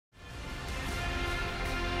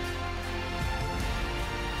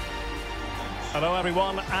Hello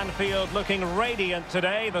everyone, Anfield looking radiant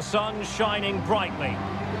today, the sun shining brightly.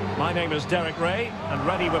 My name is Derek Ray, and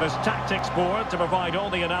ready with his tactics board to provide all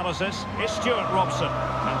the analysis is Stuart Robson.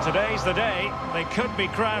 And today's the day they could be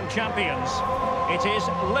crowned champions. It is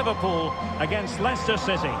Liverpool against Leicester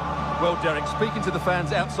City. Well, Derek, speaking to the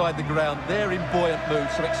fans outside the ground, they're in buoyant mood,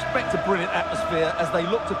 so expect a brilliant atmosphere as they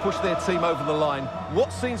look to push their team over the line.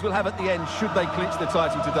 What scenes we'll have at the end should they clinch the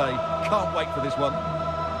title today? Can't wait for this one.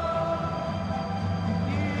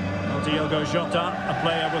 Diogo Jota, a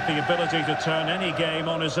player with the ability to turn any game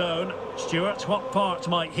on his own. Stuart, what part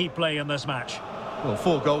might he play in this match? Well,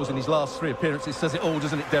 4 goals in his last 3 appearances says it all,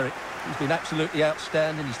 doesn't it, Derek? He's been absolutely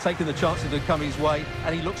outstanding, he's taken the chances that come his way,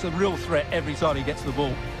 and he looks a real threat every time he gets the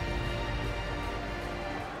ball.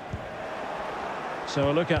 So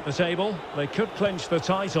a look at the table. They could clinch the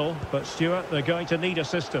title, but Stuart, they're going to need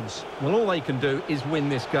assistance. Well, all they can do is win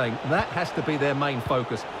this game. That has to be their main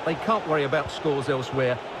focus. They can't worry about scores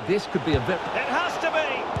elsewhere. This could be a very... It has to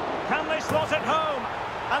be! Can they slot it home?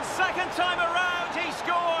 And second time around, he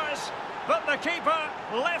scores! But the keeper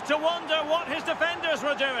left to wonder what his defenders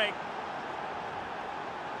were doing.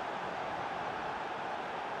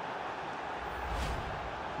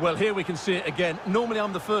 Well, here we can see it again. Normally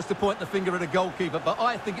I'm the first to point the finger at a goalkeeper, but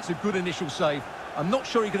I think it's a good initial save. I'm not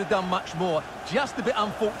sure he could have done much more. Just a bit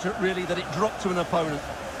unfortunate, really, that it dropped to an opponent.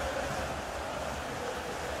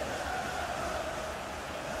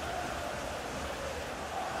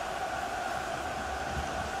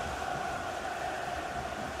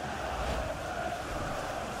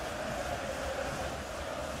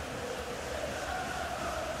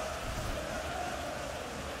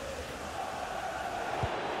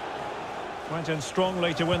 Went in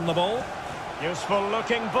strongly to win the ball. Useful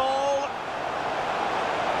looking ball.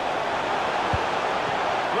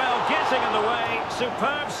 Well, getting in the way.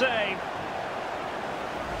 Superb save.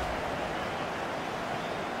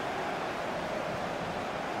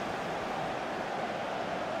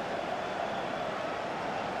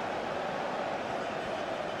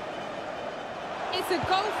 It's a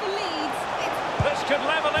goal for Leeds. This could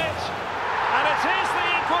level it. And it is the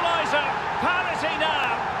equaliser. Parity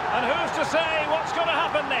now. And who's to say what's going to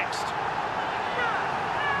happen next?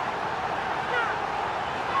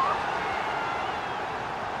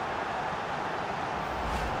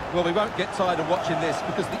 Well, we won't get tired of watching this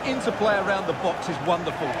because the interplay around the box is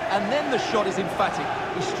wonderful. And then the shot is emphatic.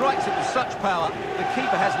 He strikes it with such power, the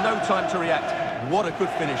keeper has no time to react. What a good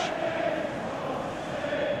finish.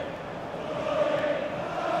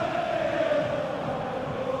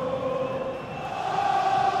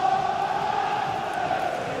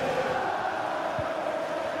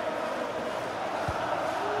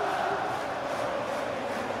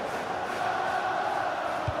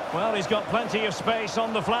 Well, he's got plenty of space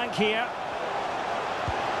on the flank here.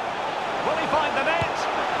 Will he find the net?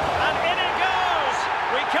 And in it goes!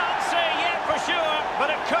 We can't say yet for sure, but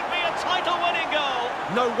it could be a title-winning goal.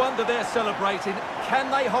 No wonder they're celebrating.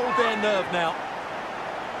 Can they hold their nerve now?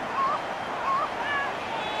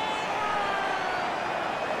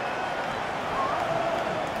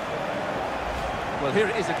 Well, here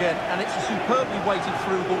it is again, and it's a superbly weighted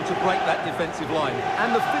through ball to break that defensive line.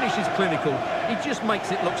 And the finish is clinical. He just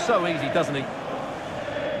makes it look so easy, doesn't he?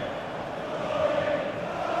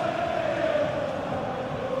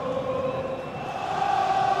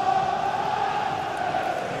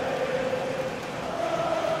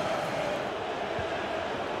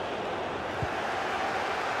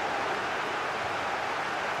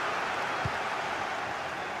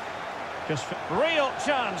 Just real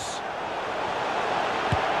chance.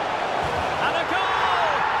 And a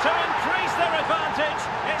goal to increase their advantage.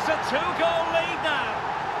 It's a 2-goal lead now.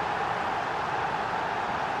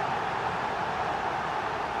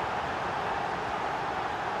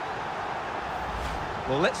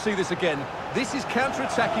 Well, let's see this again. This is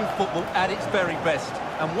counter-attacking football at its very best.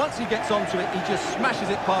 And once he gets onto it, he just smashes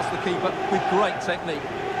it past the keeper with great technique.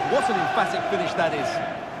 What an emphatic finish that is.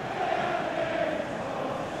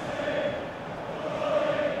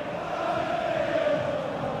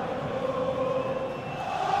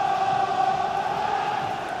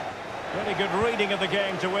 Really good reading of the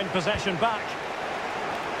game to win possession back.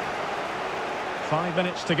 5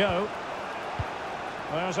 minutes to go.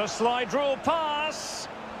 There's a slide rule pass,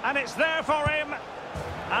 and it's there for him.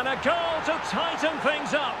 And a goal to tighten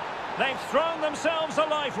things up. They've thrown themselves a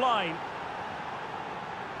lifeline.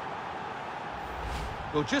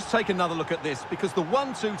 Well, just take another look at this, because the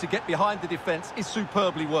 1-2 to get behind the defence is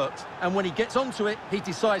superbly worked. And when he gets onto it, he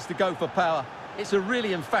decides to go for power. It's a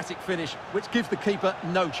really emphatic finish, which gives the keeper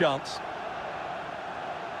no chance.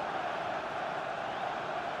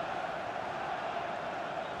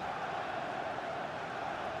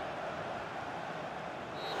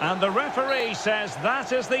 And the referee says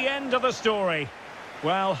that is the end of the story.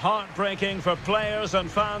 Well, heartbreaking for players and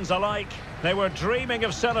fans alike. They were dreaming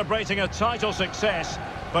of celebrating a title success,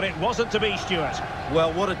 but it wasn't to be, Stuart.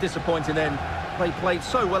 Well, what a disappointing end. They played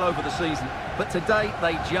so well over the season, but today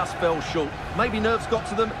they just fell short. Maybe nerves got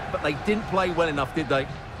to them, but they didn't play well enough, did they?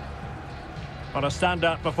 Well, a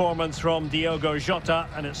standout performance from Diogo Jota,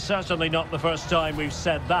 and it's certainly not the first time we've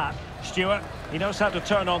said that. Stuart, he knows how to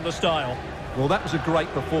turn on the style. Well, that was a great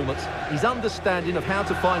performance. His understanding of how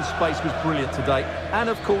to find space was brilliant today. And,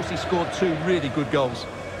 of course, he scored 2 really good goals.